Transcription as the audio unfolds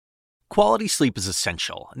Quality sleep is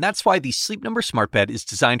essential, and that's why the Sleep Number Smart Bed is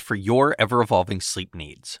designed for your ever-evolving sleep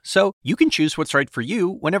needs. So you can choose what's right for you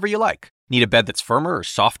whenever you like. Need a bed that's firmer or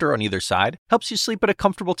softer on either side? Helps you sleep at a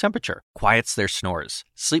comfortable temperature, quiets their snores.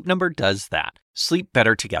 Sleep Number does that. Sleep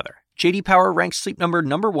better together. J.D. Power ranks Sleep Number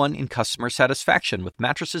 #1 in customer satisfaction with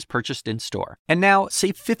mattresses purchased in-store. And now,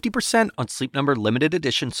 save 50% on Sleep Number limited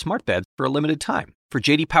edition smart beds for a limited time. For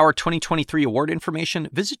J.D. Power 2023 award information,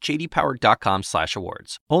 visit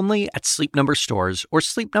jdpower.com/awards. Only at Sleep Number stores or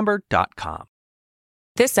sleepnumber.com.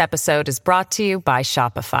 This episode is brought to you by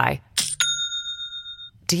Shopify.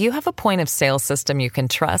 Do you have a point of sale system you can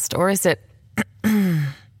trust, or is it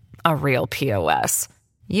a real POS?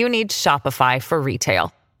 You need Shopify for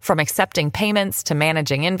retail. From accepting payments to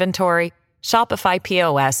managing inventory, Shopify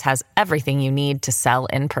POS has everything you need to sell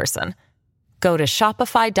in person. Go to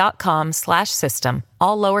shopify.com/system,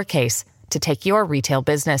 all lowercase, to take your retail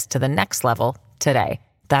business to the next level today.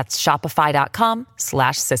 That's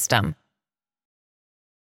shopify.com/system.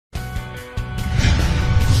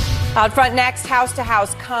 Out front next,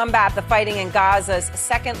 house-to-house combat, the fighting in Gaza's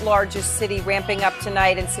second largest city ramping up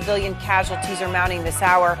tonight, and civilian casualties are mounting this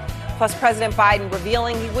hour. Plus, President Biden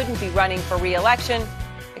revealing he wouldn't be running for re-election,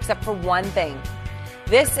 except for one thing.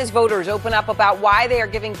 This as voters open up about why they are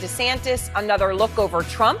giving DeSantis another look over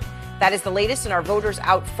Trump. That is the latest in our Voters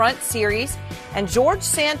Out Front series. And George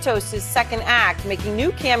Santos' second act making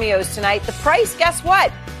new cameos tonight. The price, guess what,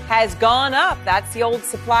 has gone up. That's the old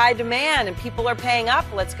supply demand, and people are paying up.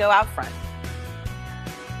 Let's go out front.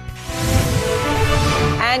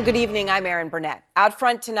 And good evening, I'm Erin Burnett. Out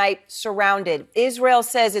front tonight, surrounded. Israel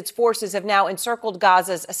says its forces have now encircled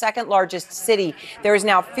Gaza's second largest city. There is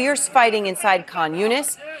now fierce fighting inside Khan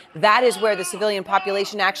Yunis. That is where the civilian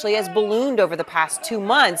population actually has ballooned over the past 2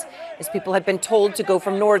 months, as people had been told to go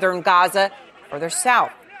from northern Gaza further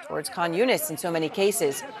south towards Khan Yunis in so many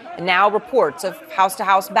cases. And now reports of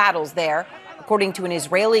house-to-house battles there. According to an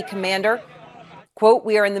Israeli commander, quote,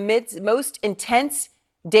 "We are in the most intense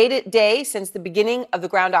day-to-day since the beginning of the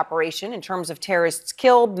ground operation in terms of terrorists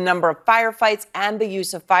killed, the number of firefights, and the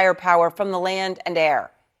use of firepower from the land and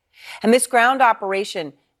air." And this ground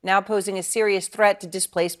operation now posing a serious threat to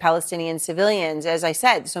displaced Palestinian civilians. As I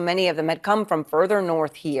said, so many of them had come from further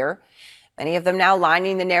north here, many of them now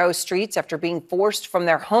lining the narrow streets after being forced from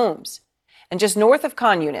their homes. And just north of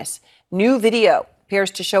Khan Yunis, new video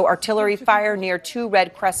appears to show artillery fire near 2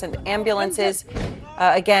 Red Crescent ambulances.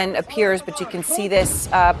 Again, appears, but you can see this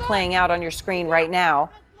playing out on your screen right now.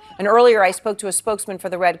 And earlier, I spoke to a spokesman for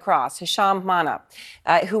the Red Cross, Hisham Mana,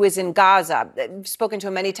 who is in Gaza. I've spoken to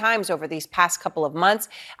him many times over these past couple of months.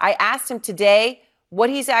 I asked him today what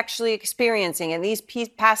he's actually experiencing. And these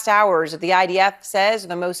past hours that the IDF says are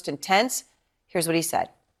the most intense. Here's what he said.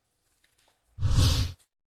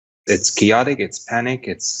 It's chaotic, it's panic,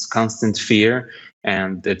 it's constant fear,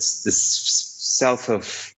 and it's this self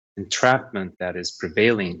of entrapment that is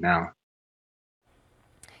prevailing now.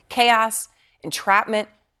 Chaos, entrapment,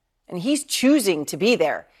 and he's choosing to be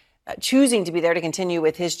there to continue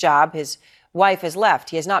with his job. His wife has left.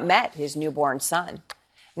 He has not met his newborn son.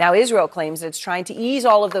 Now, Israel claims that it's trying to ease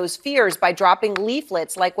all of those fears by dropping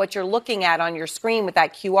leaflets like what you're looking at on your screen with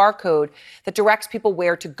that QR code that directs people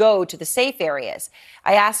where to go to the safe areas.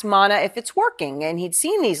 I asked Mana if it's working, and he'd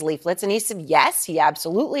seen these leaflets, and he said, yes, he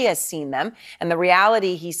absolutely has seen them. And the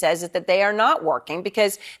reality, he says, is that they are not working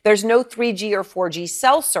because there's no 3G or 4G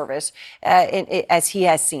cell service, as he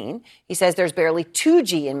has seen. He says there's barely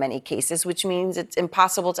 2G in many cases, which means it's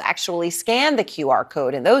impossible to actually scan the QR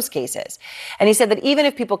code in those cases. And he said that even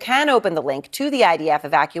if people can open the link to the IDF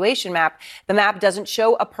evacuation map, the map doesn't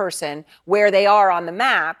show a person where they are on the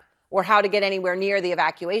map or how to get anywhere near the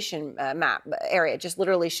evacuation map area. It just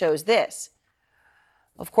literally shows this.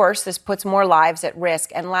 Of course, this puts more lives at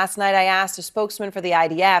risk. And last night I asked a spokesman for the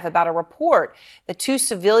IDF about a report that 2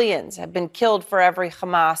 civilians have been killed for every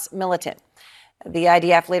Hamas militant. The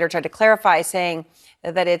IDF later tried to clarify, saying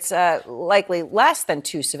that it's likely less than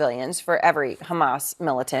 2 civilians for every Hamas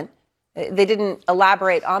militant. They didn't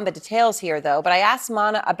elaborate on the details here, though, but I asked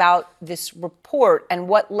Mana about this report and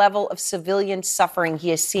what level of civilian suffering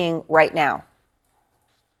he is seeing right now.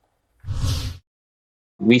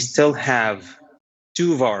 We still have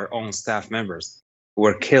 2 of our own staff members who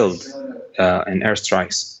were killed in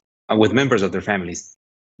airstrikes with members of their families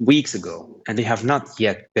weeks ago, and they have not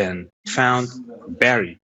yet been found,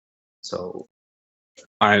 buried. So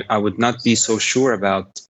I would not be so sure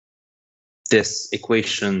about this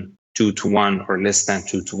equation 2-to-1 or less than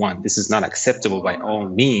 2-to-1. This is not acceptable by all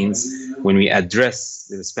means when we address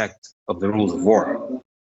the respect of the rules of war.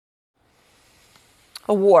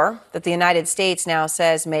 A war that the United States now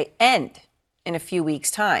says may end in a few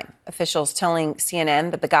weeks' time. Officials telling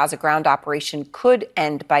CNN that the Gaza ground operation could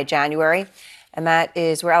end by January. And that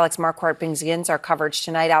is where Alex Marquardt begins our coverage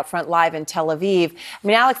tonight, out front live in Tel Aviv. I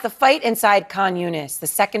mean, Alex, the fight inside Khan Yunis, the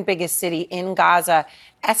second biggest city in Gaza,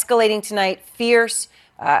 escalating tonight, fierce,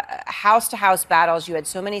 house-to-house battles. You had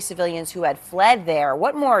so many civilians who had fled there.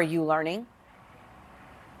 What more are you learning?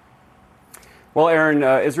 Well, Aaron,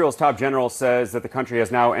 Israel's top general says that the country has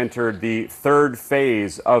now entered the third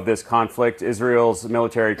phase of this conflict. Israel's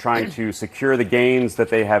military trying to secure the gains that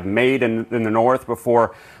they have made in the north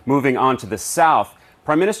before moving on to the south.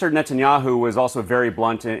 Prime Minister Netanyahu was also very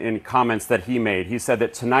blunt in comments that he made. He said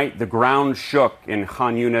that tonight the ground shook in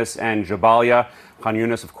Khan Yunis and Jabalia. Khan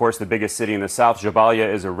Yunis, of course, the biggest city in the south. Jabalia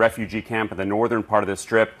is a refugee camp in the northern part of the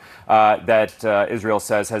strip that Israel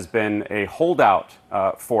says has been a holdout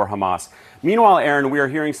for Hamas. Meanwhile, Aaron, we are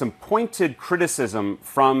hearing some pointed criticism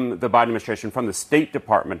from the Biden administration, from the State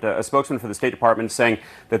Department. A spokesman for the State Department saying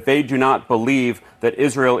that they do not believe that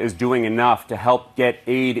Israel is doing enough to help get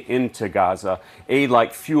aid into Gaza. Aid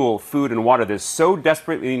like fuel, food, and water that is so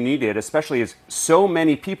desperately needed, especially as so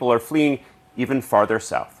many people are fleeing even farther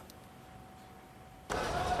south.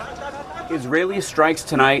 Israeli strikes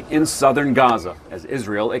tonight in southern Gaza as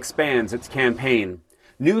Israel expands its campaign.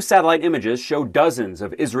 New satellite images show dozens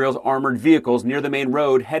of Israel's armored vehicles near the main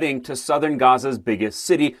road heading to southern Gaza's biggest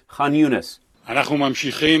city, Khan Yunis.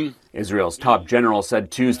 Israel's top general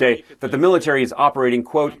said Tuesday that the military is operating,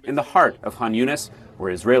 quote, in the heart of Khan Yunis,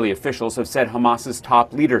 where Israeli officials have said Hamas's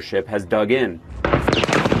top leadership has dug in.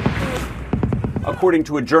 According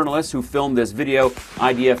to a journalist who filmed this video,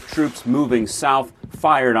 IDF troops moving south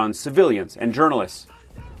fired on civilians and journalists.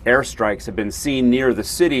 Airstrikes have been seen near the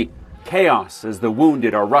city. Chaos as the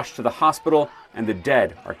wounded are rushed to the hospital and the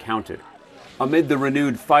dead are counted. Amid the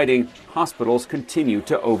renewed fighting, hospitals continue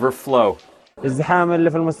to overflow.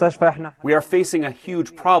 We are facing a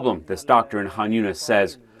huge problem, this doctor in Khan Yunis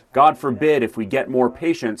says. God forbid if we get more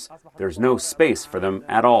patients, there's no space for them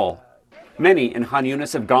at all. Many in Khan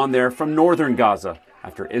Yunis have gone there from northern Gaza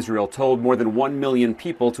after Israel told more than 1 million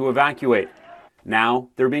people to evacuate. Now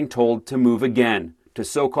they're being told to move again to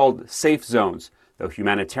so-called safe zones, though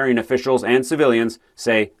humanitarian officials and civilians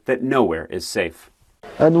say that nowhere is safe.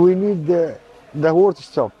 And we need the war to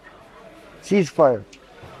stop. Ceasefire.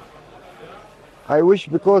 I wish,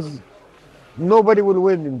 because nobody will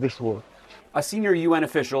win in this war. A senior UN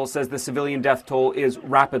official says the civilian death toll is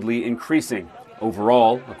rapidly increasing.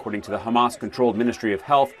 Overall, according to the Hamas-controlled Ministry of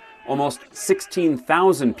Health, almost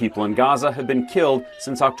 16,000 people in Gaza have been killed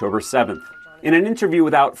since October 7th. In an interview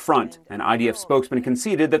with Outfront, an IDF spokesman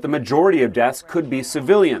conceded that the majority of deaths could be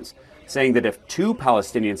civilians, saying that if 2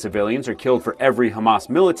 Palestinian civilians are killed for every Hamas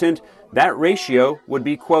militant, that ratio would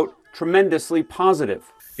be, quote, tremendously positive.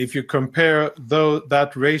 If you compare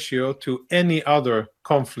that ratio to any other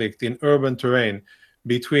conflict in urban terrain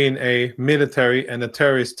between a military and a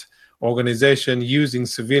terrorist organization using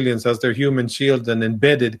civilians as their human shield and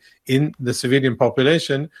embedded in the civilian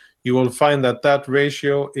population, you will find that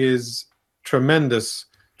ratio is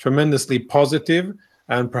tremendously positive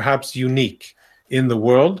and perhaps unique in the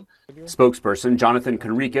world. Spokesperson Jonathan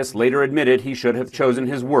Conricus later admitted he should have chosen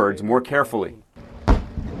his words more carefully.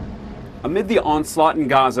 Amid the onslaught in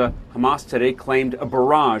Gaza, Hamas today claimed a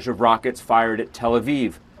barrage of rockets fired at Tel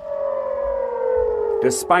Aviv.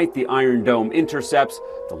 Despite the Iron Dome intercepts,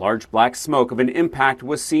 the large black smoke of an impact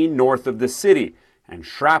was seen north of the city, and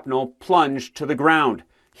shrapnel plunged to the ground,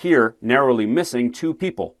 here narrowly missing 2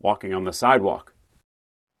 people walking on the sidewalk.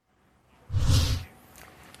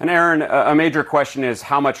 And Aaron, a major question is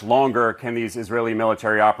how much longer can these Israeli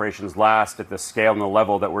military operations last at the scale and the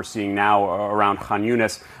level that we're seeing now around Khan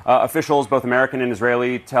Yunis? Officials, both American and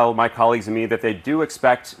Israeli, tell my colleagues and me that they do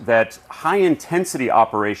expect that high-intensity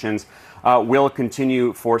operations will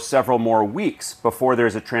continue for several more weeks before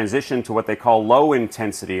there's a transition to what they call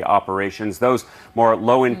low-intensity operations. Those more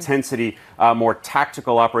low-intensity, more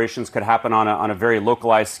tactical operations could happen on a very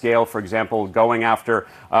localized scale, for example, going after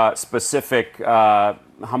specific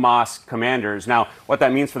Hamas commanders. Now, what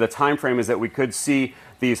that means for the time frame is that we could see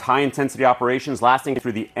these high-intensity operations lasting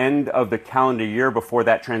through the end of the calendar year before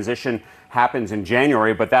that transition happens in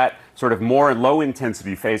January, but that sort of more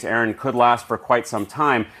low-intensity phase, Aaron, could last for quite some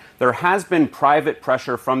time. There has been private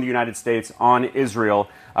pressure from the United States on Israel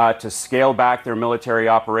to scale back their military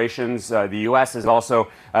operations. The U.S. is also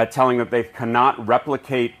telling that they cannot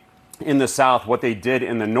replicate in the south what they did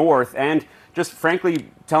in the north, and just frankly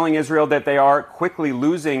telling Israel that they are quickly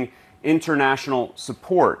losing international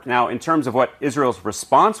support. Now, in terms of what Israel's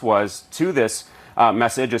response was to this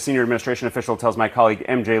message, a senior administration official tells my colleague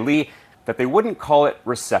MJ Lee that they wouldn't call it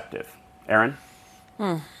receptive. Aaron?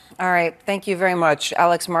 All right. Thank you very much,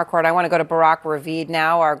 Alex Marquardt. I want to go to Barak Ravid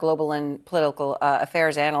now, our global and political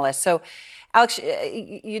affairs analyst. So, Alex,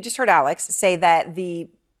 you just heard Alex say that the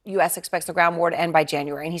U.S. expects the ground war to end by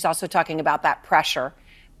January. And he's also talking about that pressure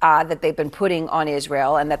that they've been putting on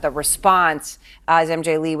Israel, and that the response, as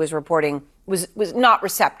MJ Lee was reporting, was not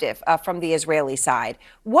receptive from the Israeli side.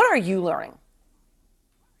 What are you learning?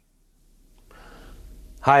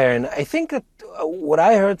 Hi, Aaron. I think that what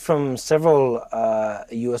I heard from several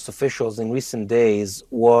U.S. officials in recent days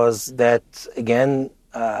was that, again,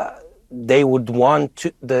 they would want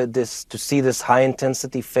to see this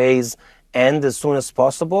high-intensity phase end as soon as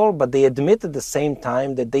possible, but they admit at the same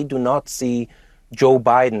time that they do not see Joe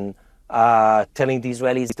Biden telling the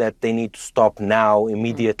Israelis that they need to stop now,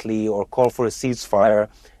 immediately, or call for a ceasefire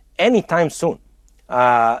anytime soon.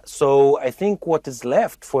 So I think what is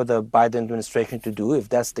left for the Biden administration to do, if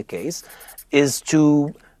that's the case, is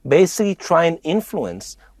to basically try and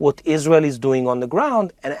influence what Israel is doing on the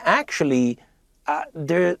ground. And actually,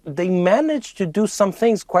 they managed to do some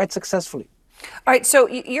things quite successfully. All right, so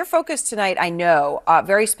your focus tonight, I know,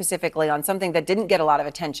 very specifically on something that didn't get a lot of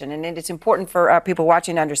attention, and it's important for people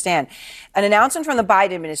watching to understand. An announcement from the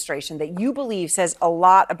Biden administration that you believe says a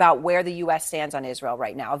lot about where the U.S. stands on Israel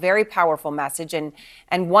right now. A very powerful message, and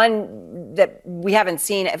one that we haven't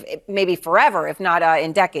seen maybe forever, if not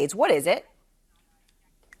in decades. What is it?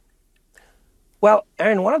 Well,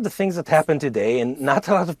 Aaron, one of the things that happened today, and not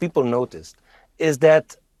a lot of people noticed, is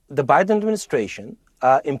that the Biden administration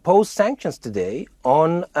imposed sanctions today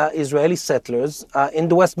on Israeli settlers in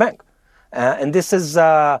the West Bank. And this is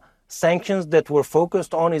sanctions that were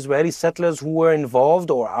focused on Israeli settlers who were involved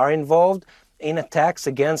or are involved in attacks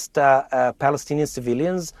against Palestinian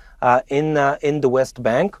civilians in the West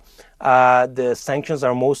Bank. The sanctions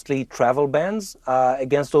are mostly travel bans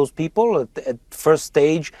against those people. At first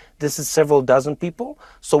stage, this is several dozen people.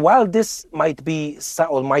 So while this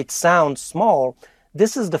might sound small,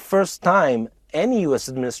 this is the first time any U.S.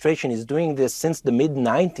 administration is doing this since the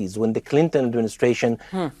mid-90s, when the Clinton administration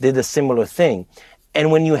did a similar thing. And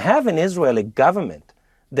when you have in Israel a government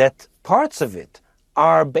that parts of it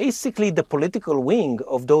are basically the political wing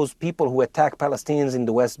of those people who attack Palestinians in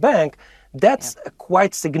the West Bank, that's a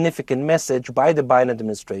quite significant message by the Biden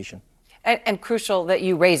administration. And crucial that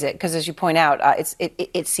you raise it, because as you point out,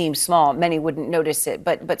 it seems small. Many wouldn't notice it,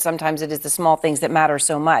 but sometimes it is the small things that matter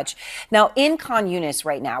so much. Now, in Khan Yunis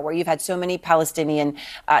right now, where you've had so many Palestinian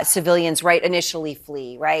civilians initially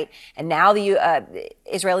flee, right? And now the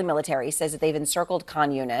Israeli military says that they've encircled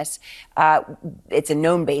Khan Yunis. It's a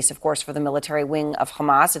known base, of course, for the military wing of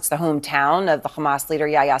Hamas. It's the hometown of the Hamas leader,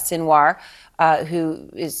 Yahya Sinwar,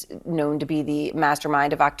 who is known to be the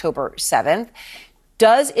mastermind of October 7th.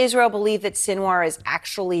 Does Israel believe that Sinwar is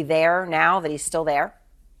actually there now, that he's still there?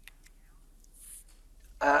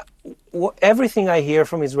 Everything I hear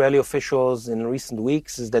from Israeli officials in recent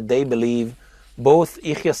weeks is that they believe both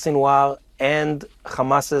Yahya Sinwar and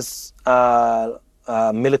Hamas's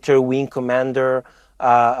military wing commander,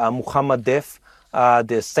 Muhammad Deif,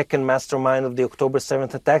 the second mastermind of the October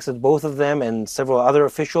 7th attacks, that both of them and several other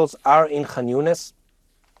officials are in Khan Yunis,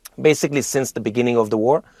 basically since the beginning of the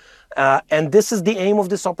war. And this is the aim of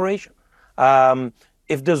this operation.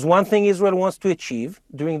 If there's one thing Israel wants to achieve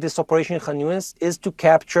during this operation in Khan Yunis, is to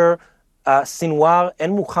capture Sinwar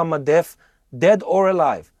and Muhammad Deif, dead or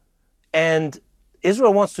alive. And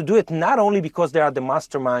Israel wants to do it not only because they are the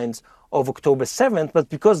masterminds of October 7th, but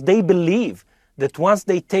because they believe that once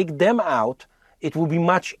they take them out, it will be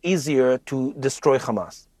much easier to destroy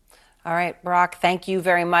Hamas. All right, Barak, thank you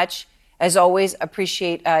very much. As always,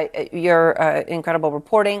 appreciate your incredible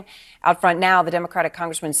reporting. Out front now, the Democratic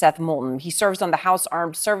Congressman Seth Moulton. He serves on the House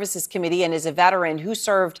Armed Services Committee and is a veteran who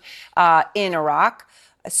served in Iraq.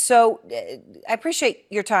 So I appreciate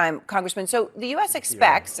your time, Congressman. So the U.S.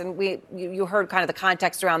 expects, and you heard kind of the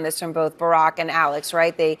context around this from both Barak and Alex,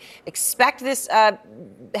 right? They expect this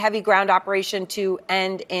heavy ground operation to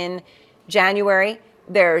end in January.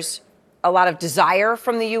 There's a lot of desire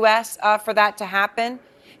from the U.S. For that to happen.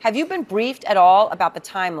 Have you been briefed at all about the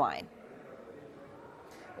timeline?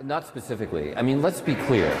 Not specifically. I mean, let's be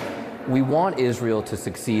clear. We want Israel to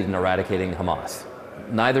succeed in eradicating Hamas.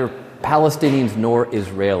 Neither Palestinians nor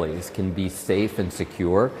Israelis can be safe and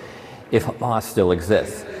secure if Hamas still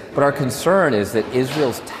exists. But our concern is that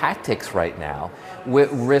Israel's tactics right now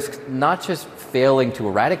risk not just failing to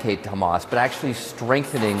eradicate Hamas, but actually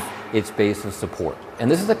strengthening its base of support. And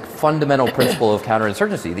this is a fundamental principle of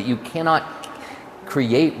counterinsurgency, that you cannot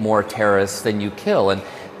create more terrorists than you kill. And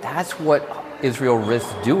that's what Israel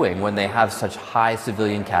risks doing when they have such high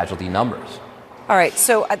civilian casualty numbers. All right.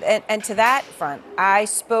 So, and to that front, I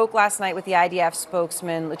spoke last night with the IDF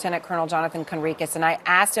spokesman, Lieutenant Colonel Jonathan Conricus, and I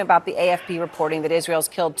asked him about the AFP reporting that Israel's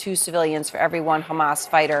killed 2 civilians for every 1 Hamas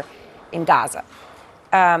fighter in Gaza.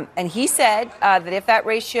 And he said that if that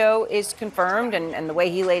ratio is confirmed, and the way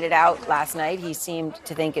he laid it out last night, he seemed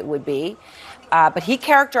to think it would be, but he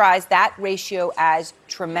characterized that ratio as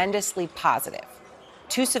tremendously positive.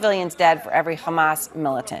 2 civilians dead for every Hamas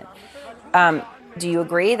militant. Do you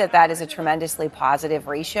agree that that is a tremendously positive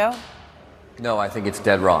ratio? No, I think it's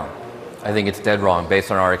dead wrong. I think it's dead wrong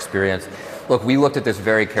based on our experience. Look, we looked at this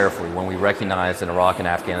very carefully when we recognized in Iraq and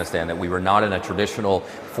Afghanistan that we were not in a traditional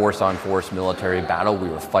force-on-force military battle. We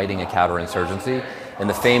were fighting a counterinsurgency. And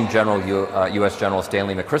the famed U.S. General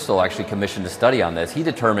Stanley McChrystal actually commissioned a study on this. He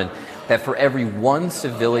determined that for every 1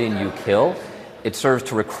 civilian you kill, it serves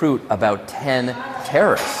to recruit about 10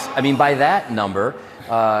 terrorists. I mean, by that number,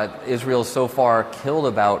 Israel so far killed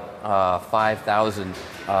about 5,000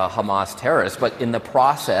 Hamas terrorists, but in the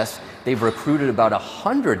process, they've recruited about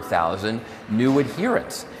 100,000 new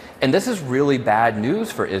adherents. And this is really bad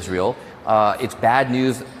news for Israel. It's bad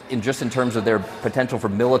news in terms of their potential for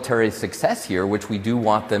military success here, which we do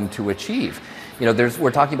want them to achieve. You know,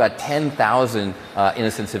 we're talking about 10,000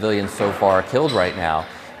 innocent civilians so far killed right now.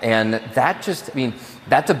 And that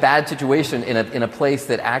that's a bad situation in a place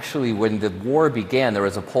that actually, when the war began, there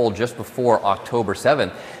was a poll just before October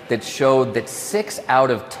 7th that showed that 6 out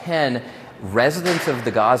of 10 residents of the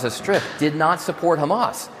Gaza Strip did not support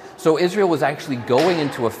Hamas. So Israel was actually going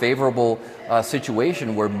into a favorable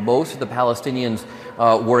situation where most of the Palestinians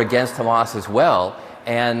were against Hamas as well.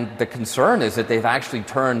 And the concern is that they've actually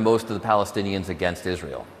turned most of the Palestinians against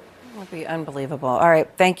Israel. That would be unbelievable. All right.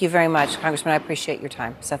 Thank you very much, Congressman. I appreciate your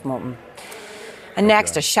time. Seth Moulton. And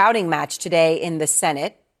next, a shouting match today in the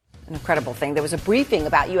Senate. An incredible thing. There was a briefing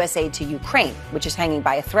about U.S. aid to Ukraine, which is hanging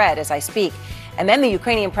by a thread as I speak. And then the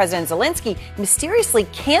Ukrainian President Zelensky mysteriously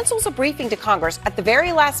cancels a briefing to Congress at the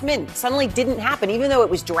very last minute. Suddenly didn't happen, even though it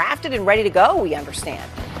was drafted and ready to go, we understand.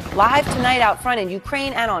 Live tonight out front in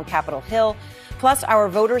Ukraine and on Capitol Hill. Plus our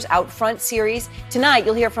Voters Out Front series. Tonight,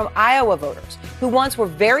 you'll hear from Iowa voters who once were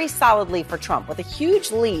very solidly for Trump with a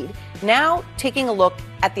huge lead, now taking a look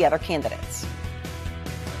at the other candidates.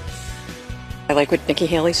 I like what Nikki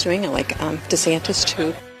Haley's doing. I like DeSantis,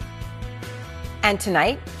 too. And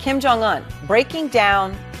tonight, Kim Jong-un breaking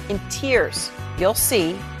down in tears. You'll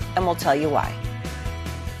see, and we'll tell you why.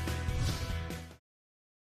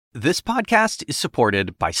 This podcast is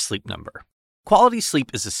supported by Sleep Number. Quality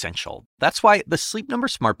sleep is essential. That's why the Sleep Number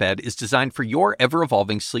Smart Bed is designed for your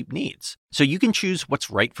ever-evolving sleep needs, so you can choose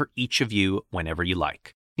what's right for each of you whenever you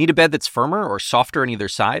like. Need a bed that's firmer or softer on either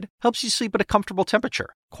side? Helps you sleep at a comfortable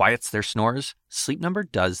temperature. Quiets their snores? Sleep Number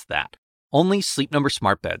does that. Only Sleep Number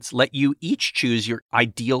Smart Beds let you each choose your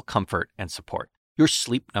ideal comfort and support, your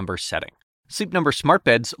Sleep Number setting. Sleep Number Smart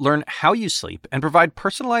Beds learn how you sleep and provide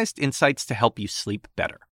personalized insights to help you sleep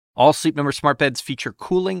better. All Sleep Number Smart Beds feature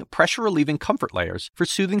cooling, pressure-relieving comfort layers for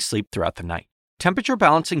soothing sleep throughout the night.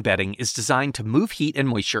 Temperature-balancing bedding is designed to move heat and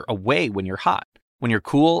moisture away when you're hot. When you're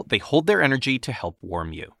cool, they hold their energy to help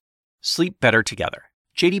warm you. Sleep better together.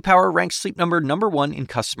 J.D. Power ranks Sleep Number #1 in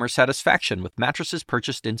customer satisfaction with mattresses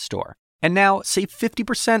purchased in-store. And now, save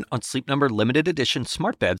 50% on Sleep Number limited edition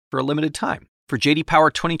smart beds for a limited time. For J.D.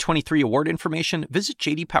 Power 2023 award information, visit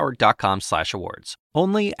jdpower.com/awards.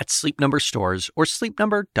 Only at Sleep Number stores or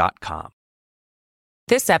sleepnumber.com.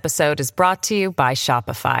 This episode is brought to you by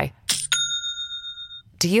Shopify.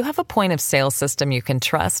 Do you have a point of sale system you can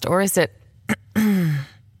trust, or is it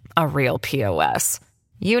a real POS?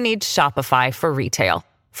 You need Shopify for retail.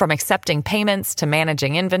 From accepting payments to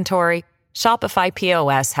managing inventory, Shopify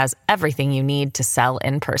POS has everything you need to sell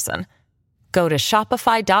in person. Go to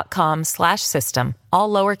shopify.com/system, all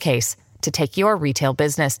lowercase, to take your retail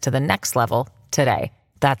business to the next level today.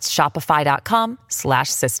 That's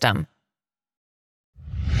shopify.com/system.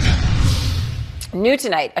 New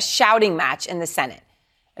tonight, a shouting match in the Senate,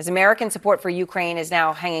 as American support for Ukraine is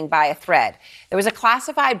now hanging by a thread. There was a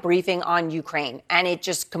classified briefing on Ukraine, and it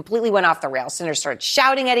just completely went off the rails. Senators started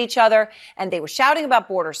shouting at each other, and they were shouting about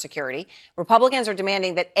border security. Republicans are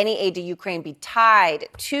demanding that any aid to Ukraine be tied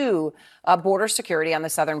to border security on the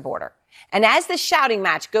southern border. And as this shouting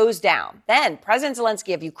match goes down, then President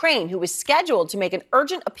Zelensky of Ukraine, who was scheduled to make an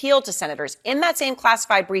urgent appeal to senators in that same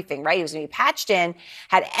classified briefing, right? He was going to be patched in,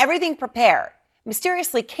 had everything prepared,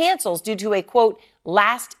 mysteriously cancels due to a, quote,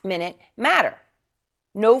 last-minute matter.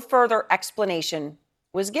 No further explanation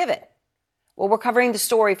was given. Well, we're covering the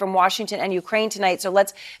story from Washington and Ukraine tonight, so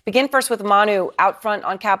let's begin first with Manu out front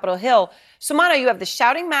on Capitol Hill. So, Manu, you have the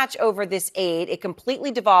shouting match over this aid. It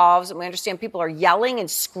completely devolves, and we understand people are yelling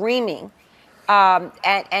and screaming.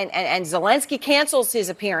 and Zelensky cancels his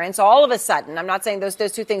appearance all of a sudden. I'm not saying those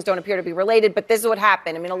two things don't appear to be related, but this is what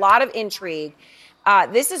happened. I mean, a lot of intrigue.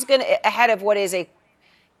 This is going to ahead of what is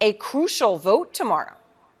a crucial vote tomorrow.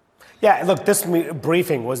 Yeah, look, this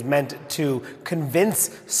briefing was meant to convince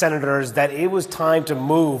senators that it was time to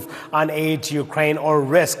move on aid to Ukraine or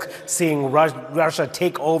risk seeing Russia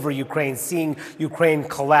take over Ukraine, seeing Ukraine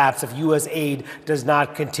collapse if U.S. aid does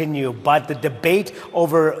not continue. But the debate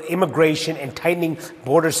over immigration and tightening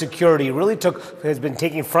border security really has been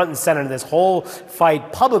taking front and center. This whole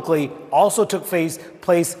fight publicly also took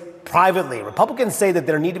place privately. Republicans say that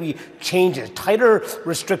there need to be changes, tighter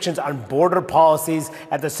restrictions on border policies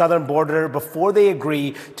at the southern border before they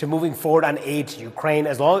agree to moving forward on aid to Ukraine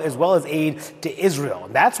as well as aid to Israel.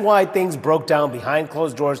 And that's why things broke down behind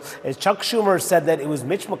closed doors, as Chuck Schumer said that it was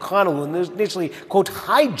Mitch McConnell who initially, quote,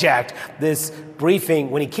 hijacked this briefing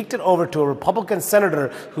when he kicked it over to a Republican senator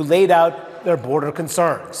who laid out their border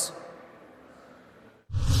concerns.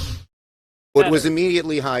 It was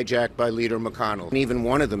immediately hijacked by Leader McConnell. And even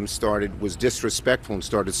one of them was disrespectful and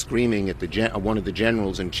started screaming at one of the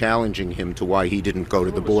generals and challenging him to why he didn't go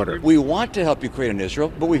to the border. We want to help Ukraine and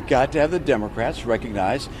Israel, but we've got to have the Democrats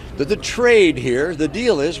recognize that the trade here, the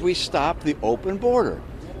deal is we stop the open border.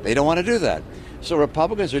 They don't want to do that. So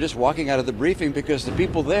Republicans are just walking out of the briefing because the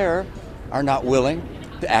people there are not willing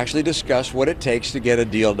to actually discuss what it takes to get a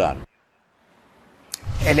deal done.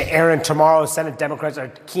 And Aaron, tomorrow, Senate Democrats are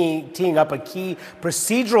teeing up a key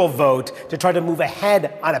procedural vote to try to move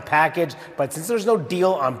ahead on a package. But since there's no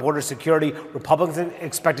deal on border security, Republicans are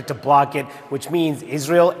expected to block it, which means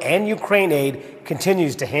Israel and Ukraine aid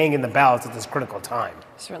continues to hang in the balance at this critical time.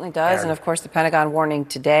 Certainly does. And of course, the Pentagon warning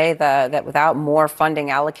today that without more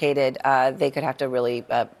funding allocated, they could have to really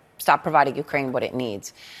stop providing Ukraine what it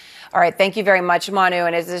needs. All right. Thank you very much, Manu.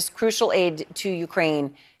 And as this crucial aid to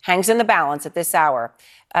Ukraine hangs in the balance at this hour,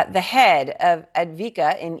 the head of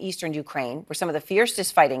Avdiivka in eastern Ukraine, where some of the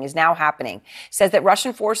fiercest fighting is now happening, says that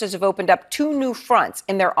Russian forces have opened up 2 new fronts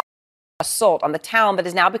in their assault on the town that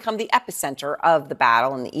has now become the epicenter of the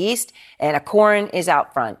battle in the east. And Koren is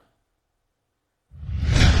out front.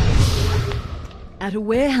 At a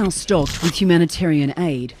warehouse stocked with humanitarian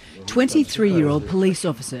aid, 23-year-old police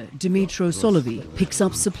officer Dmytro Solovey picks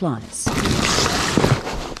up supplies.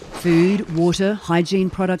 Food, water,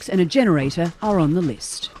 hygiene products and a generator are on the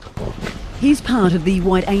list. He's part of the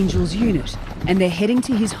White Angels unit, and they're heading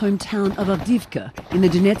to his hometown of Avdiivka in the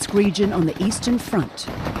Donetsk region on the Eastern Front,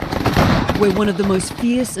 where one of the most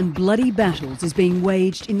fierce and bloody battles is being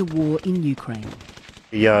waged in the war in Ukraine.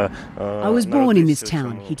 I was born in this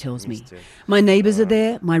town, he tells me. My neighbours are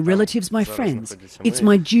there, my relatives, my friends. It's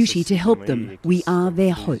my duty to help them. We are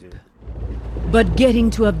their hope. But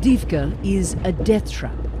getting to Avdiivka is a death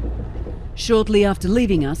trap. Shortly after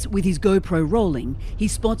leaving us, with his GoPro rolling, he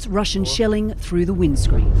spots Russian shelling through the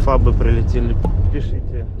windscreen.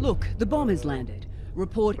 Look, the bomb has landed.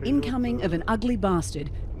 Report incoming of an ugly bastard.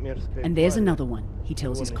 And there's another one, he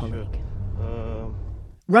tells his colleague.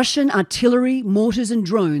 Russian artillery, mortars and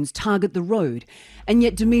drones target the road, and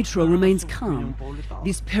yet Dmytro remains calm.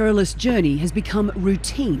 This perilous journey has become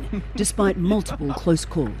routine, despite multiple close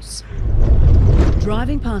calls.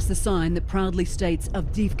 Driving past the sign that proudly states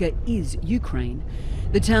Avdiivka is Ukraine,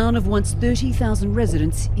 the town of once 30,000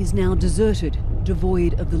 residents is now deserted,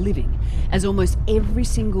 devoid of the living, as almost every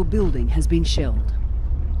single building has been shelled.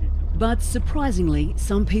 But surprisingly,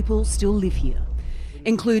 some people still live here,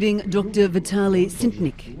 including Dr. Vitaly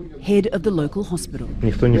Sintnik, head of the local hospital.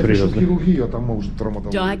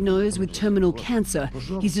 Diagnosed with terminal cancer,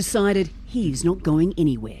 he's decided he's not going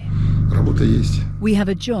anywhere. We have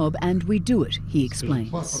a job and we do it, he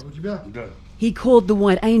explains. He called the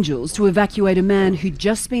White Angels to evacuate a man who'd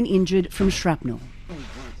just been injured from shrapnel.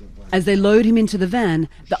 As they load him into the van,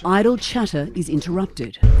 the idle chatter is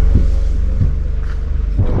interrupted.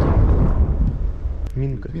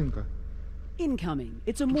 Incoming.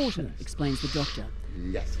 It's a mortar, explains the doctor.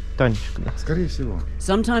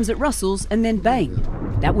 Sometimes it rustles and then bang.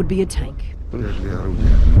 That would be a tank.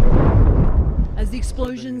 As the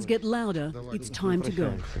explosions get louder, it's time to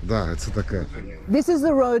go. This is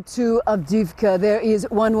the road to Avdiivka. There is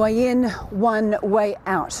one way in, one way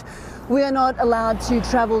out. We are not allowed to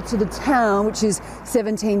travel to the town, which is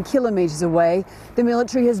 17 kilometres away. The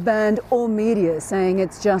military has banned all media, saying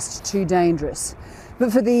it's just too dangerous.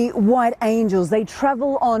 But for the White Angels, they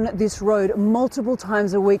travel on this road multiple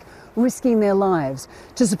times a week, risking their lives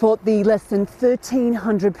to support the less than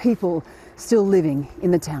 1,300 people still living in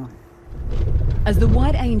the town. As the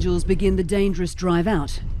White Angels begin the dangerous drive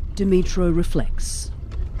out, Dmytro reflects.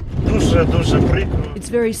 It's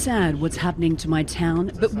very sad what's happening to my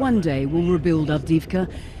town, but one day we'll rebuild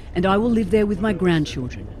Avdiivka, and I will live there with my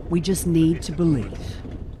grandchildren. We just need to believe.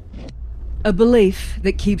 A belief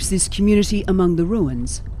that keeps this community among the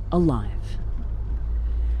ruins alive.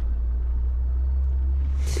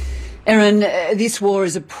 Erin, this war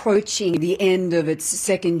is approaching the end of its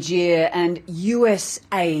second year, and US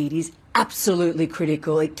aid is absolutely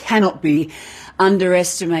critical. It cannot be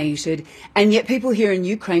underestimated. And yet people here in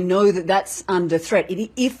Ukraine know that that's under threat.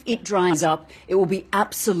 If it dries up, it will be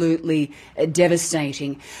absolutely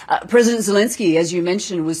devastating. President Zelensky, as you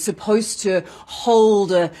mentioned, was supposed to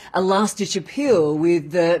hold a last-ditch appeal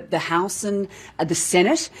with the House and the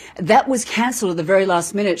Senate. That was cancelled at the very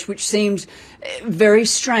last minute, which seemed very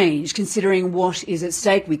strange considering what is at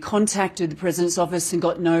stake. We contacted the President's office and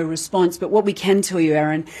got no response. But what we can tell you,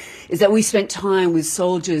 Erin, is that we spent time with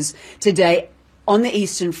soldiers today on the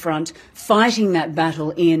Eastern Front, fighting that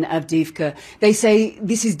battle in Avdiivka. They say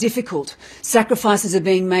this is difficult. Sacrifices are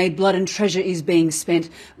being made, blood and treasure is being spent,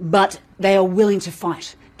 but they are willing to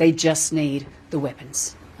fight. They just need the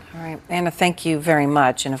weapons. All right, Anna, thank you very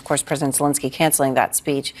much. And of course, President Zelensky canceling that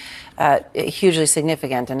speech, hugely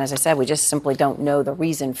significant. And as I said, we just simply don't know the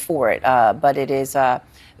reason for it. But it is a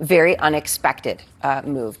very unexpected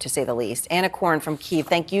move, to say the least. Anna Koren from Kyiv,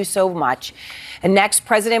 thank you so much. And next,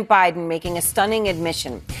 President Biden making a stunning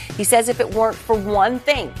admission. He says if it weren't for one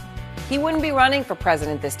thing, he wouldn't be running for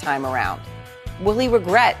president this time around. Will he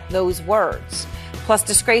regret those words? Plus,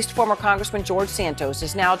 disgraced former Congressman George Santos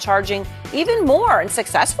is now charging even more and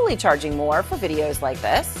successfully charging more for videos like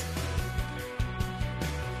this.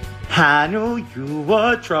 I knew you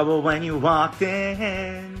were trouble when you walked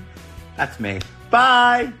in. That's me.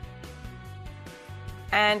 Bye.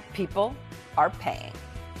 And people are paying.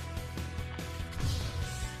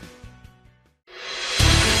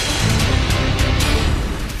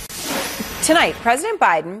 Tonight, President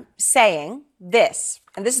Biden saying this,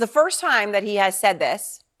 and this is the first time that he has said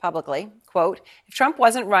this publicly, quote, if Trump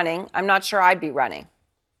wasn't running, I'm not sure I'd be running,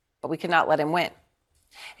 but we cannot let him win.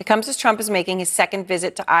 It comes as Trump is making his second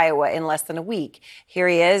visit to Iowa in less than a week. Here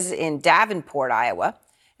he is in Davenport, Iowa.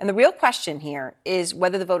 And the real question here is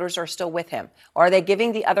whether the voters are still with him, or are they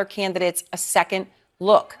giving the other candidates a second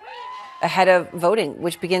look ahead of voting,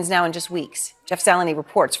 which begins now in just weeks. Jeff Zeleny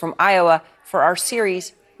reports from Iowa for our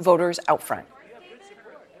series, Voters Out Front.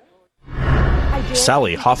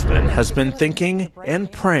 Sally Hoffman has been thinking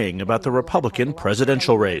and praying about the Republican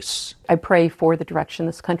presidential race. I pray for the direction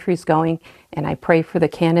this country is going, and I pray for the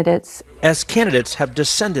candidates. As candidates have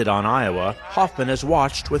descended on Iowa, Hoffman has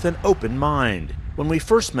watched with an open mind. When we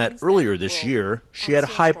first met earlier this year, she had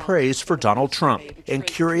high praise for Donald Trump and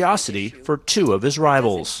curiosity for two of his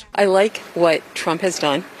rivals. I like what Trump has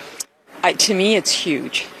done. To me, it's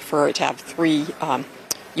huge to have three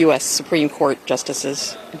U.S. Supreme Court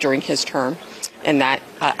justices during his term, and that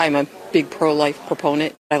I'm a big pro-life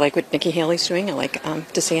proponent. I like what Nikki Haley's doing. I like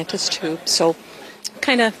DeSantis, too. So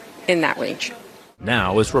kind of in that range.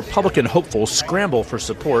 Now, as Republican hopefuls scramble for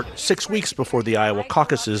support 6 weeks before the Iowa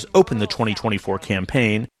caucuses open the 2024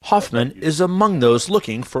 campaign, Hoffman is among those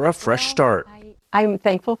looking for a fresh start. I'm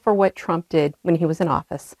thankful for what Trump did when he was in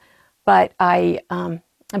office, but I've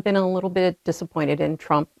been a little bit disappointed in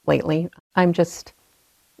Trump lately. I'm just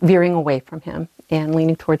veering away from him and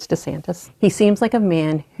leaning towards DeSantis. He seems like a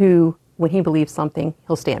man who, when he believes something,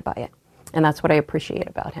 he'll stand by it. And that's what I appreciate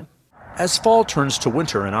about him. As fall turns to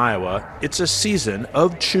winter in Iowa, it's a season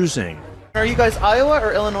of choosing. Are you guys Iowa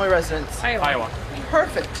or Illinois residents? Iowa.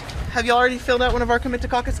 Perfect. Have you already filled out one of our Commit to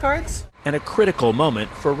Caucus cards? And a critical moment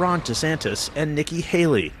for Ron DeSantis and Nikki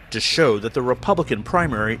Haley to show that the Republican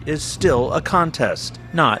primary is still a contest,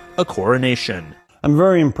 not a coronation. I'm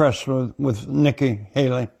very impressed with Nikki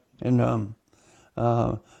Haley, and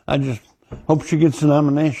I just hope she gets the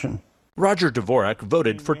nomination. Roger Dvorak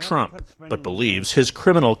voted for Trump, but believes his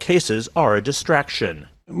criminal cases are a distraction.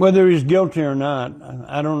 Whether he's guilty or not,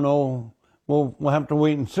 I don't know. We'll have to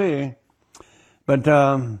wait and see. But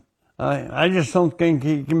I just don't think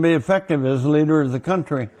he can be effective as leader of the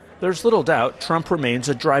country. There's little doubt Trump remains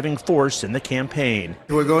a driving force in the campaign.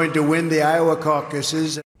 We're going to win the Iowa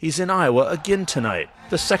caucuses. He's in Iowa again tonight,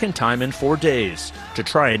 the second time in 4 days, to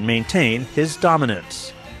try and maintain his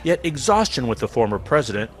dominance. Yet exhaustion with the former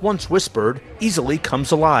president, once whispered, easily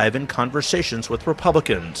comes alive in conversations with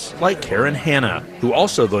Republicans, like Karen Hanna, who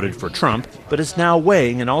also voted for Trump, but is now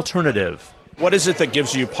weighing an alternative. What is it that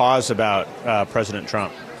gives you pause about President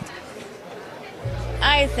Trump?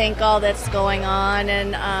 I think all that's going on,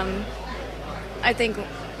 and I think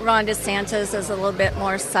Ron DeSantis is a little bit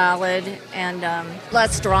more solid and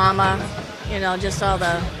less drama, just all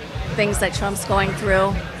the things that Trump's going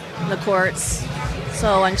through. the courts,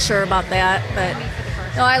 so unsure about that. But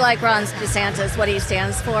no, I like Ron DeSantis, what he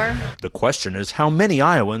stands for. The question is how many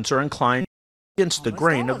Iowans are inclined against the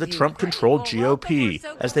grain of the Trump-controlled GOP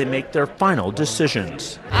as they make their final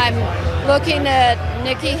decisions. I'm looking at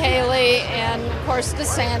Nikki Haley and, of course,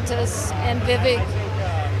 DeSantis and Vivek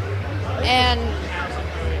and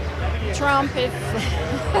Trump.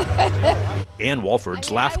 Ann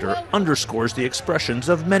Walford's laughter underscores the expressions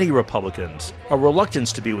of many Republicans, a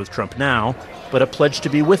reluctance to be with Trump now, but a pledge to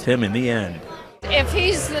be with him in the end. If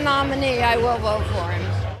he's the nominee, I will vote for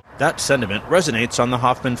him. That sentiment resonates on the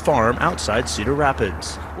Hoffman farm outside Cedar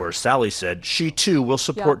Rapids, where Sally said she too will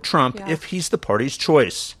support Trump if he's the party's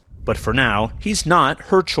choice. But for now, he's not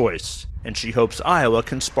her choice, and she hopes Iowa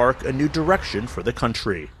can spark a new direction for the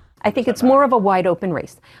country. I think it's more of a wide open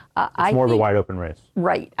race. It's more of a wide open race.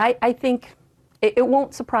 Right. I think it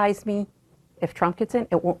won't surprise me if Trump gets in.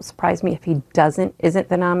 It won't surprise me if he isn't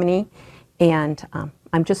the nominee. And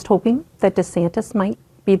I'm just hoping that DeSantis might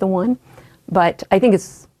be the one. But I think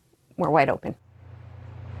it's more wide open.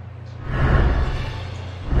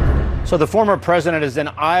 So the former president is in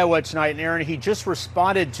Iowa tonight, and Aaron, he just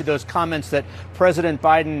responded to those comments that President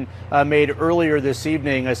Biden made earlier this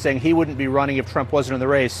evening, saying he wouldn't be running if Trump wasn't in the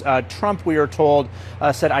race. Trump, we are told,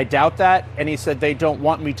 said, "I doubt that," and he said, "They don't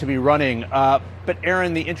want me to be running." But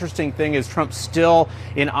Aaron, the interesting thing is Trump's still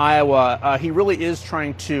in Iowa. He really is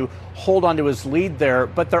trying to hold on to his lead there,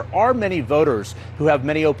 but there are many voters who have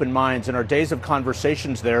many open minds, and our days of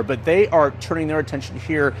conversations there, but they are turning their attention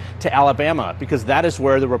here to Alabama because that is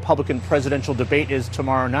where the Republican presidential debate is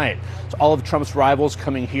tomorrow night. So all of Trump's rivals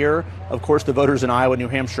coming here, of course, the voters in Iowa, New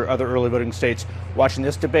Hampshire, other early voting states watching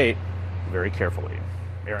this debate very carefully.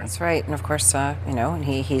 Aaron. That's right. And of course, and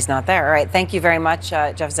he's not there. All right. Thank you very much,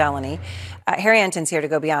 Jeff Zeleny. Harry Enton's here to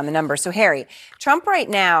go beyond the numbers. So Harry, Trump right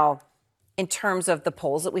now, in terms of the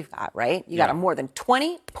polls that we've got, right? You got a more than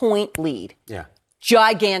 20-point lead. Yeah.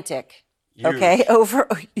 Gigantic. Huge. Okay, over,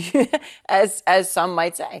 as some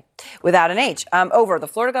might say, without an H, over the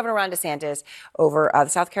Florida Governor Ron DeSantis, over the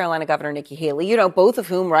South Carolina Governor Nikki Haley, both of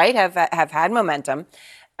whom, right, have had momentum.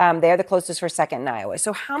 They're the closest for second in Iowa.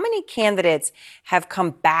 So how many candidates have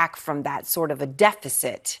come back from that sort of a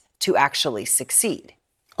deficit to actually succeed?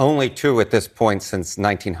 Only two at this point since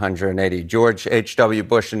 1980. George H.W.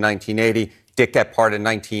 Bush in 1980, Dick Gephardt in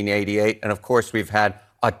 1988. And of course, we've had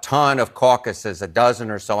a ton of caucuses, a dozen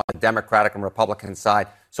or so on the Democratic and Republican side.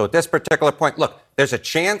 So at this particular point, look, there's a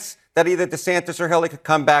chance that either DeSantis or Haley could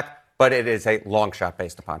come back, but it is a long shot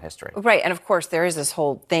based upon history. Right. And of course, there is this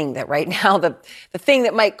whole thing that right now, the thing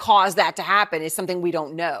that might cause that to happen is something we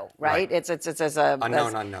don't know, right? It's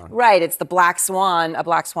unknown. Right. It's the black swan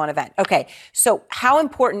event. Okay. So how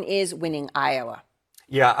important is winning Iowa?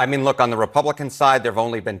 Yeah, I mean, look, on the Republican side, there have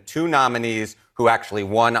only been two nominees who actually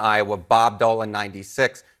won Iowa, Bob Dole in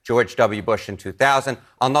 96, George W. Bush in 2000.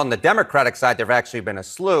 On the Democratic side, there have actually been a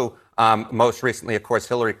slew. Most recently, of course,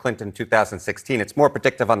 Hillary Clinton in 2016. It's more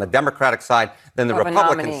predictive on the Democratic side than the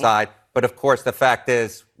Republican side. But of course, the fact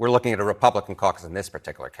is we're looking at a Republican caucus in this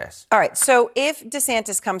particular case. All right. So if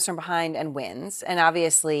DeSantis comes from behind and wins, and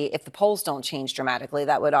obviously if the polls don't change dramatically,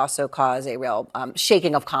 that would also cause a real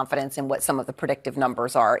shaking of confidence in what some of the predictive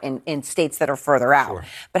numbers are in states that are further out. Sure.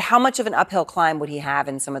 But how much of an uphill climb would he have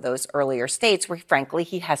in some of those earlier states where, frankly,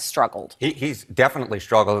 he has struggled? He's definitely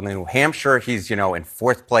struggled. In New Hampshire, he's, in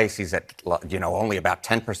fourth place. He's at, only about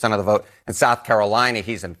 10% of the vote. In South Carolina,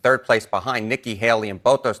 he's in third place behind Nikki Haley in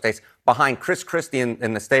both those states, behind Chris Christie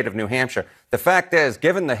in the state of New Hampshire. The fact is,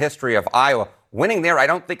 given the history of Iowa, winning there I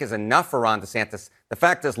don't think is enough for Ron DeSantis. The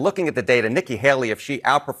fact is, looking at the data, Nikki Haley, if she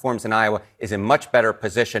outperforms in Iowa, is in much better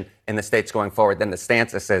position in the states going forward than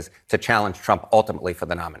DeSantis is to challenge Trump ultimately for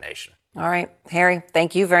the nomination. All right, Harry,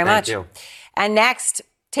 thank you very much. Thank you. And next,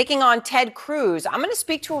 taking on Ted Cruz, I'm going to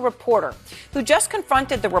speak to a reporter who just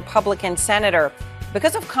confronted the Republican senator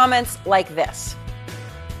because of comments like this.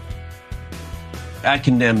 I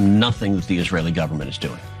condemn nothing that the Israeli government is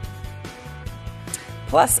doing.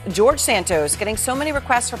 Plus, George Santos getting so many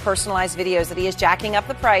requests for personalized videos that he is jacking up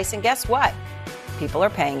the price. And guess what? People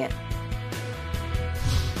are paying it.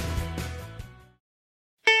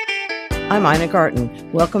 I'm Ina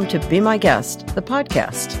Garten. Welcome to Be My Guest, the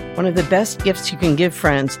podcast. One of the best gifts you can give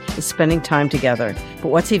friends is spending time together. But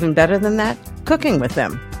what's even better than that? Cooking with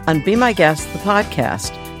them. On Be My Guest, the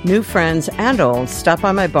podcast, new friends and old stop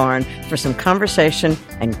by my barn for some conversation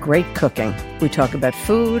and great cooking. We talk about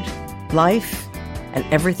food, life, and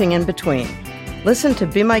everything in between. Listen to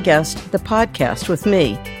Be My Guest, the podcast with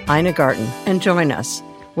me, Ina Garten, and join us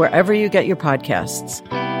wherever you get your podcasts.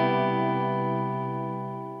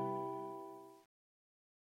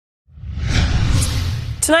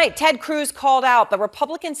 Tonight, Ted Cruz called out the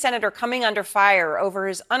Republican senator coming under fire over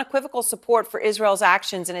his unequivocal support for Israel's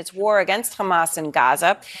actions in its war against Hamas in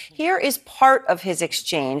Gaza. Here is part of his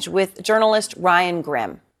exchange with journalist Ryan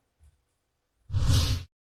Grim.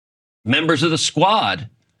 Members of the squad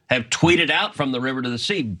have tweeted out from the river to the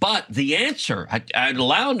sea. But the answer, I'd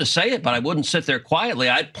allow them to say it, but I wouldn't sit there quietly.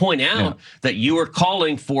 I'd point out that you are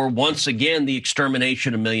calling for, once again, the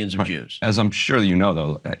extermination of millions of Jews. As I'm sure you know,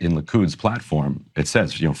 though, in Likkud's platform, it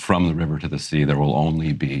says, from the river to the sea, there will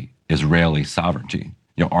only be Israeli sovereignty.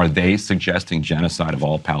 Are they suggesting genocide of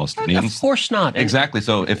all Palestinians? Of course not. Exactly.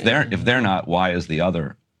 So if they're not, why is the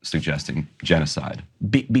other suggesting genocide?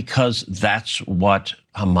 Because that's what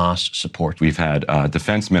Hamas supports. We've had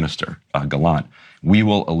Defense Minister Gallant. We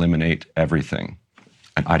will eliminate everything.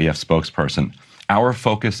 An IDF spokesperson. Our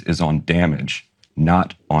focus is on damage,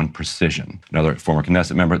 not on precision. Another former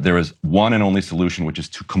Knesset member. There is one and only solution, which is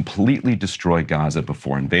to completely destroy Gaza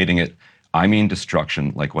before invading it. I mean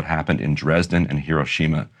destruction, like what happened in Dresden and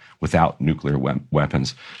Hiroshima without nuclear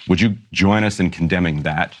weapons. Would you join us in condemning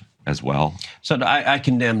that as well? So I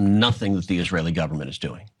condemn nothing that the Israeli government is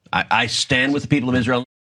doing. I stand with the people of Israel.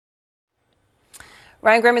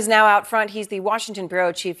 Ryan Grim is now out front. He's the Washington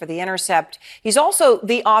bureau chief for The Intercept. He's also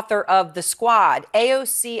the author of The Squad,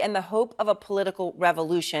 AOC and the Hope of a Political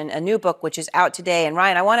Revolution, a new book which is out today. And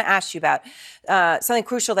Ryan, I want to ask you about something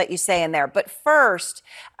crucial that you say in there. But first,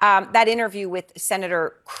 that interview with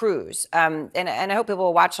Senator Cruz. And I hope people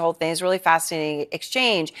will watch the whole thing. It's a really fascinating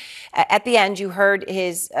exchange. At the end, you heard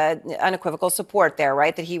his unequivocal support there,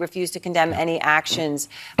 right? That he refused to condemn any actions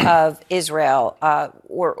of Israel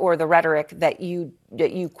or the rhetoric that you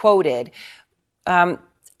quoted. Talk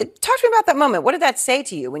to me about that moment. What did that say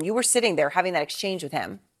to you when you were sitting there having that exchange with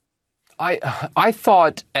him? I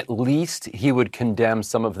thought at least he would condemn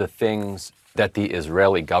some of the things that the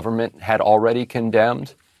Israeli government had already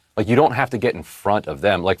condemned. Like, you don't have to get in front of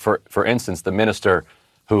them. Like, for instance, the minister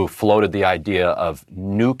who floated the idea of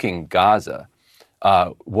nuking Gaza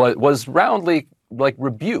was roundly,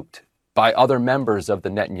 rebuked by other members of the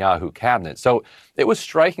Netanyahu cabinet. So it was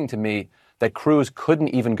striking to me that Cruz couldn't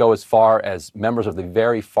even go as far as members of the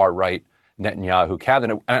very far-right Netanyahu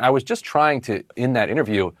cabinet. And I was just trying to, in that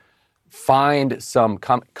interview, find some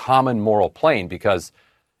common moral plane because,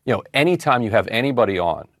 anytime you have anybody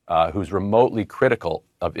on who's remotely critical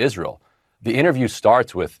of Israel, the interview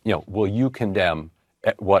starts with, will you condemn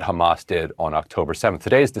what Hamas did on October 7th?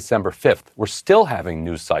 Today is December 5th. We're still having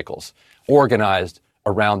news cycles organized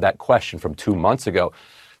around that question from 2 months ago.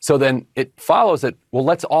 So then it follows that, well,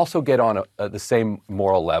 let's also get on the same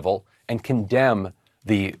moral level and condemn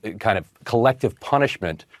the kind of collective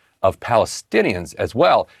punishment of Palestinians as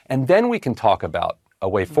well. And then we can talk about a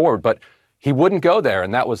way forward. But he wouldn't go there.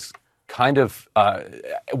 And that was kind of,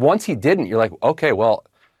 once he didn't, you're like, okay, well,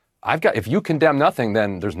 if you condemn nothing,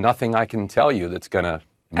 then there's nothing I can tell you that's going to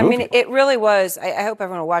move you. It really was, I hope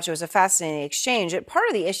everyone will watch it, was a fascinating exchange. Part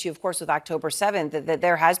of the issue, of course, with October 7th, that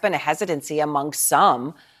there has been a hesitancy among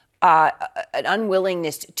some, an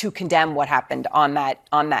unwillingness to condemn what happened on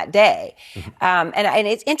that day. And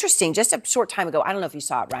it's interesting, just a short time ago, I don't know if you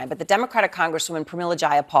saw it, Ryan, but the Democratic Congresswoman Pramila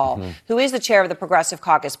Jayapal, who is the chair of the Progressive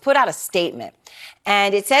Caucus, put out a statement.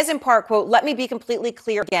 And it says in part, quote, "Let me be completely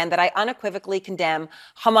clear again that I unequivocally condemn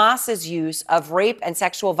Hamas's use of rape and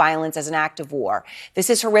sexual violence as an act of war. This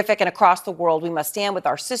is horrific, and across the world, we must stand with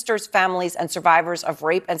our sisters, families, and survivors of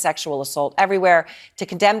rape and sexual assault everywhere to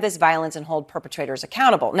condemn this violence and hold perpetrators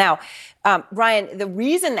accountable." Now, Ryan, the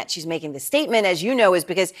reason that she's making this statement, as you know, is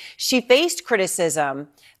because she faced criticism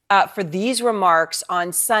for these remarks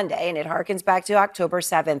on Sunday, and it harkens back to October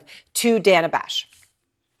 7th, to Dana Bash.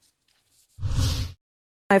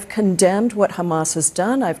 I've condemned what Hamas has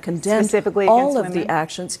done. I've condemned specifically all of women? the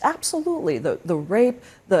actions. Absolutely. The rape,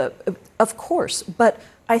 of course. But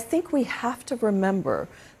I think we have to remember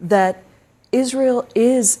that Israel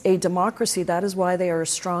is a democracy. That is why they are a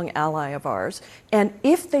strong ally of ours. And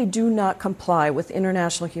if they do not comply with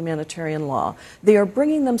international humanitarian law, they are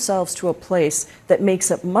bringing themselves to a place that makes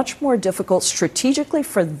it much more difficult strategically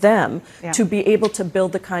for them to be able to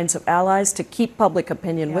build the kinds of allies, to keep public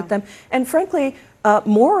opinion with them. And frankly,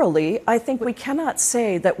 morally, I think we cannot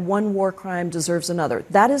say that one war crime deserves another.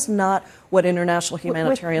 That is not what international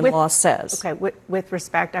humanitarian law says. Okay, with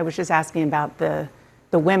respect, I was just asking about the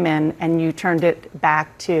women, and you turned it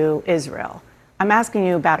back to Israel. I'm asking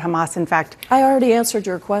you about Hamas. In fact, I already answered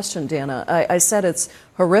your question, Dana. I said it's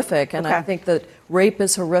horrific, and I think that rape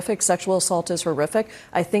is horrific, sexual assault is horrific.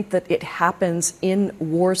 I think that it happens in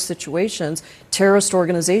war situations. Terrorist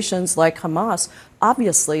organizations like Hamas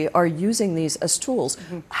obviously are using these as tools.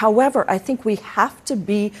 However, I think we have to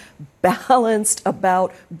be balanced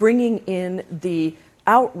about bringing in the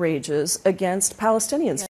outrages against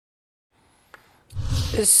Palestinians.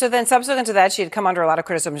 So then subsequent to that, she had come under a lot of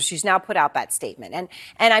criticism. She's now put out that statement. And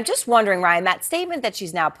I'm just wondering, Ryan, that statement that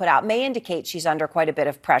she's now put out may indicate she's under quite a bit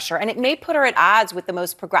of pressure, and it may put her at odds with the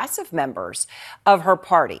most progressive members of her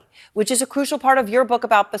party, which is a crucial part of your book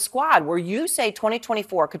about the Squad, where you say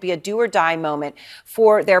 2024 could be a do or die moment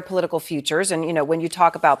for their political futures. And, you know, when you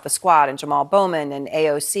talk about the Squad and Jamal Bowman and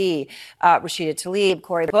AOC, Rashida Tlaib,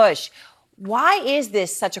 Cori Bush, why is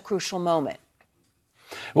this such a crucial moment?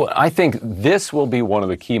 Well, I think this will be one of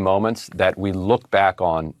the key moments that we look back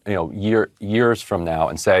on, years from now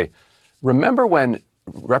and say, remember when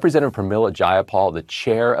Representative Pramila Jayapal, the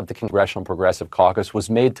chair of the Congressional Progressive Caucus, was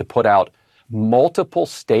made to put out multiple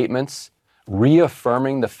statements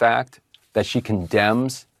reaffirming the fact that she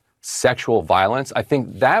condemns sexual violence? I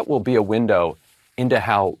think that will be a window into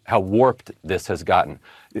how warped this has gotten.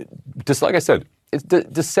 Just like I said, it's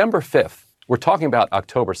December 5th. We're talking about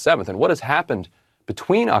October 7th. And what has happened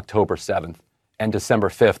between October 7th and December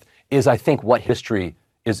 5th is, I think, what history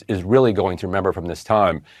is really going to remember from this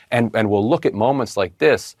time. And we'll look at moments like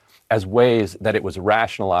this as ways that it was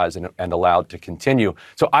rationalized and allowed to continue.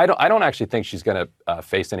 So I don't actually think she's going to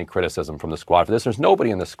face any criticism from the Squad for this. There's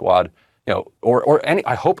nobody in the Squad, or any,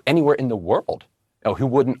 I hope anywhere in the world, who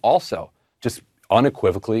wouldn't also just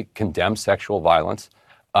unequivocally condemn sexual violence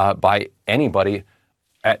by anybody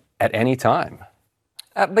at any time.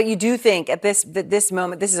 But you do think at this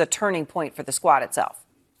moment, this is a turning point for the Squad itself?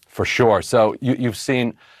 For sure. So you've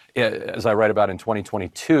seen, as I write about in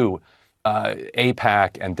 2022,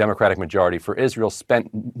 AIPAC and Democratic Majority for Israel spent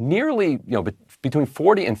nearly, between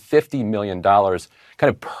 $40 and $50 million kind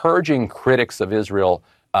of purging critics of Israel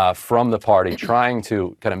from the party, trying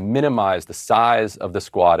to kind of minimize the size of the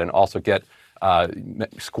Squad and also get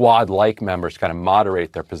Squad-like members to kind of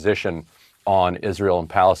moderate their position on Israel and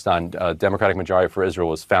Palestine. Democratic Majority for Israel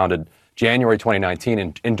was founded January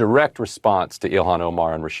 2019 in direct response to Ilhan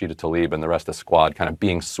Omar and Rashida Tlaib and the rest of the Squad kind of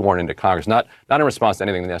being sworn into Congress. Not in response to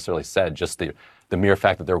anything they necessarily said, just the mere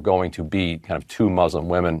fact that there were going to be kind of two Muslim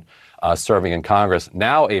women serving in Congress.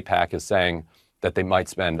 Now AIPAC is saying that they might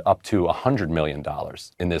spend up to $100 million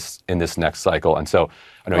in this next cycle. And so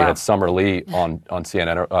I know you had Summer Lee on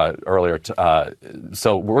CNN earlier.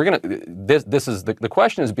 So we're going to, this is, the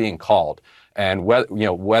question is being called, and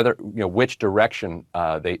whether which direction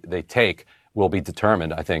they take will be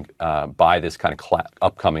determined, I think, by this kind of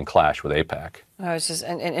upcoming clash with AIPAC. Oh, it's just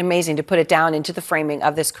amazing to put it down into the framing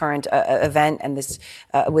of this current event and this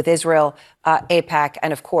with Israel, AIPAC,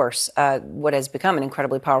 and of course, what has become an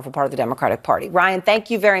incredibly powerful part of the Democratic Party. Ryan, thank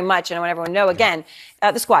you very much. And I want everyone to know, again,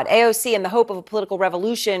 the Squad, AOC and the Hope of a Political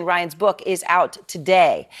Revolution, Ryan's book is out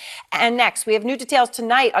today. And next, we have new details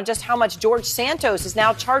tonight on just how much George Santos is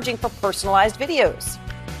now charging for personalized videos.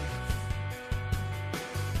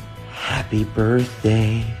 Happy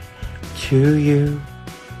birthday to you.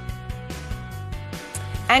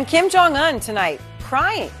 And Kim Jong-un tonight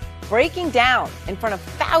crying, breaking down in front of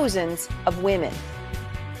thousands of women.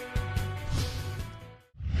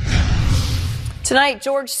 Tonight,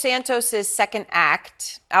 George Santos' second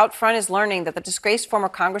act out front is learning that the disgraced former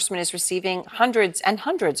congressman is receiving hundreds and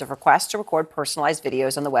hundreds of requests to record personalized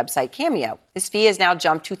videos on the website Cameo. His fee has now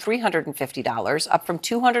jumped to $350, up from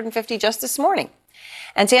 $250 just this morning.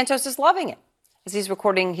 And Santos is loving it as he's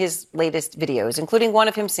recording his latest videos, including one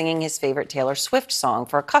of him singing his favorite Taylor Swift song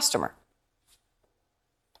for a customer.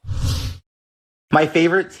 My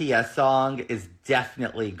favorite TS song is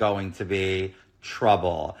definitely going to be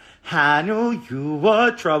Trouble. I knew you were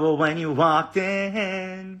trouble when you walked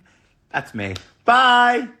in. That's me.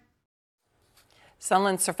 Bye.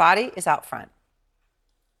 Sunlen Sarfati is out front.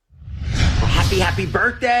 Happy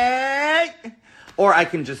birthday! Or I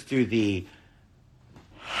can just do the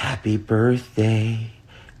happy birthday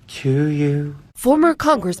to you. Former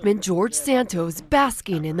Congressman George Santos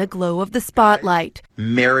basking in the glow of the spotlight.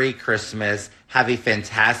 Merry Christmas. Have a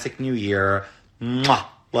fantastic new year. Mwah.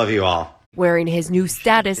 Love you all. Wearing his new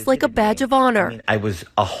status like a badge of honor. I was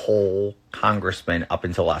a whole congressman up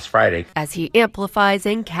until last Friday. As he amplifies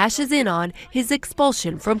and cashes in on his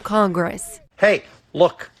expulsion from Congress. Hey,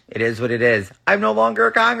 look. It is what it is. I'm no longer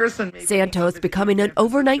a congressman. Santos becoming an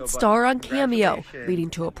overnight star on Cameo, leading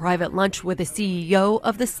to a private lunch with the CEO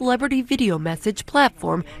of the celebrity video message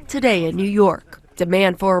platform today in New York.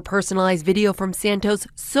 Demand for a personalized video from Santos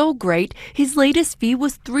so great, his latest fee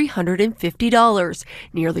was $350,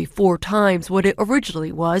 nearly 4 times what it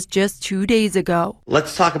originally was just 2 days ago.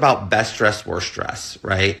 Let's talk about best dress, worst dress,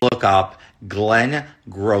 right? Look up Glenn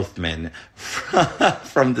Grothman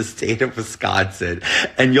from the state of Wisconsin,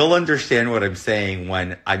 and you'll understand what I'm saying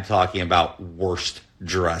when I'm talking about worst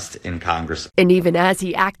dressed in Congress. And even as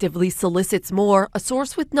he actively solicits more, a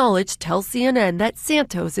source with knowledge tells CNN that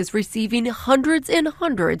Santos is receiving hundreds and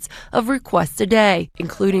hundreds of requests a day,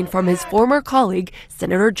 including from his former colleague,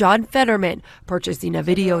 Senator John Fetterman, purchasing a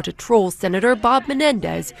video to troll Senator Bob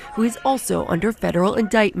Menendez, who is also under federal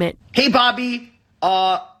indictment. Hey, Bobby,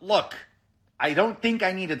 look, I don't think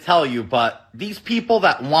I need to tell you, but these people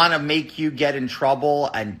that want to make you get in trouble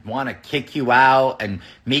and want to kick you out and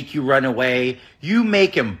make you run away, you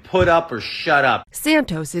make them put up or shut up.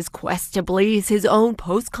 Santos' quest to blaze his own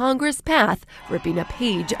post-Congress path, ripping a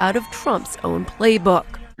page out of Trump's own playbook.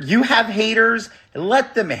 You have haters,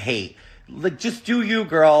 let them hate. Like, just do you,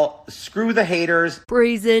 girl. Screw the haters.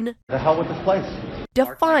 Brazen. The hell with this place.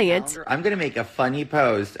 Defiant. I'm going to make a funny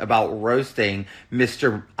post about roasting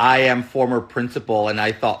Mr. I am former principal and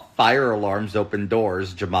I thought fire alarms open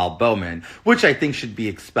doors, Jamal Bowman, which I think should be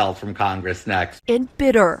expelled from Congress next. And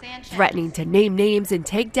bitter, threatening to name names and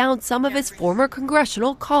take down some of his former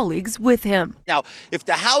congressional colleagues with him. Now, if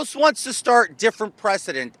the House wants to start different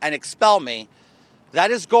precedent and expel me,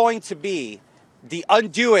 that is going to be the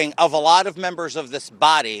undoing of a lot of members of this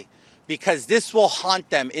body, because this will haunt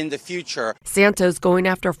them in the future. Santos going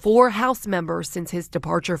after 4 House members since his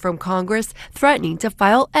departure from Congress, threatening to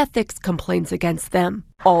file ethics complaints against them.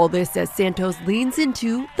 All this as Santos leans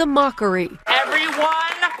into the mockery.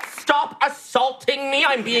 Everyone, stop assaulting me.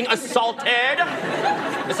 I'm being assaulted.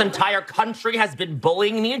 This entire country has been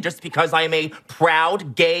bullying me just because I am a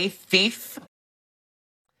proud gay thief.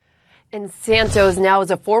 And Santos, now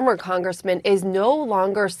as a former congressman, is no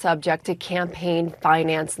longer subject to campaign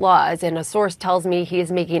finance laws. And a source tells me he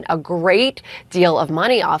is making a great deal of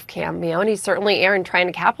money off Cameo, and he's certainly, Aaron, trying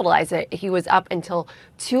to capitalize it. He was up until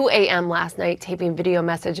 2 a.m. last night taping video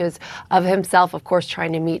messages of himself, of course,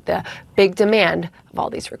 trying to meet the big demand of all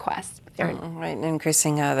these requests. Aaron. Right, and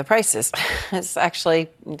increasing the prices. It's actually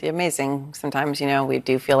amazing. Sometimes, we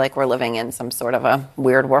do feel like we're living in some sort of a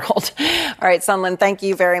weird world. All right, Sunlen, thank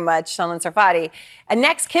you very much. Sunlen Sarfati. And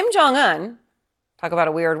next, Kim Jong-un, talk about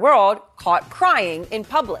a weird world, caught crying in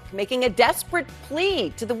public, making a desperate plea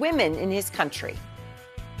to the women in his country.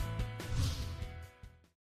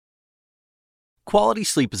 Quality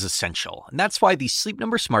sleep is essential, and that's why the Sleep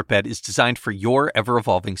Number Smart Bed is designed for your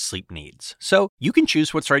ever-evolving sleep needs. So you can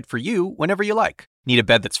choose what's right for you whenever you like. Need a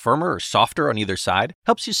bed that's firmer or softer on either side?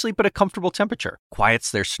 Helps you sleep at a comfortable temperature.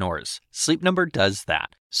 Quiets their snores. Sleep Number does that.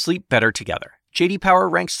 Sleep better together. J.D. Power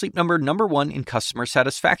ranks Sleep Number #1 in customer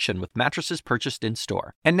satisfaction with mattresses purchased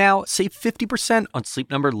in-store. And now, save 50% on Sleep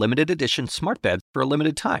Number limited edition smart beds for a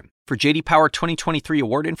limited time. For J.D. Power 2023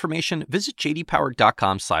 award information, visit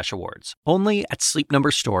jdpower.com/awards. Only at Sleep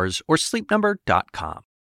Number stores or sleepnumber.com.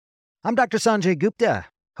 I'm Dr. Sanjay Gupta,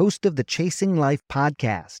 host of the Chasing Life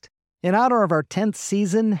podcast. In honor of our 10th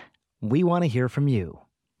season, we want to hear from you.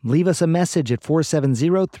 Leave us a message at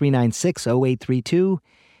 470-396-0832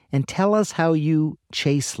 and tell us how you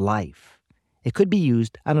chase life. It could be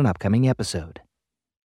used on an upcoming episode.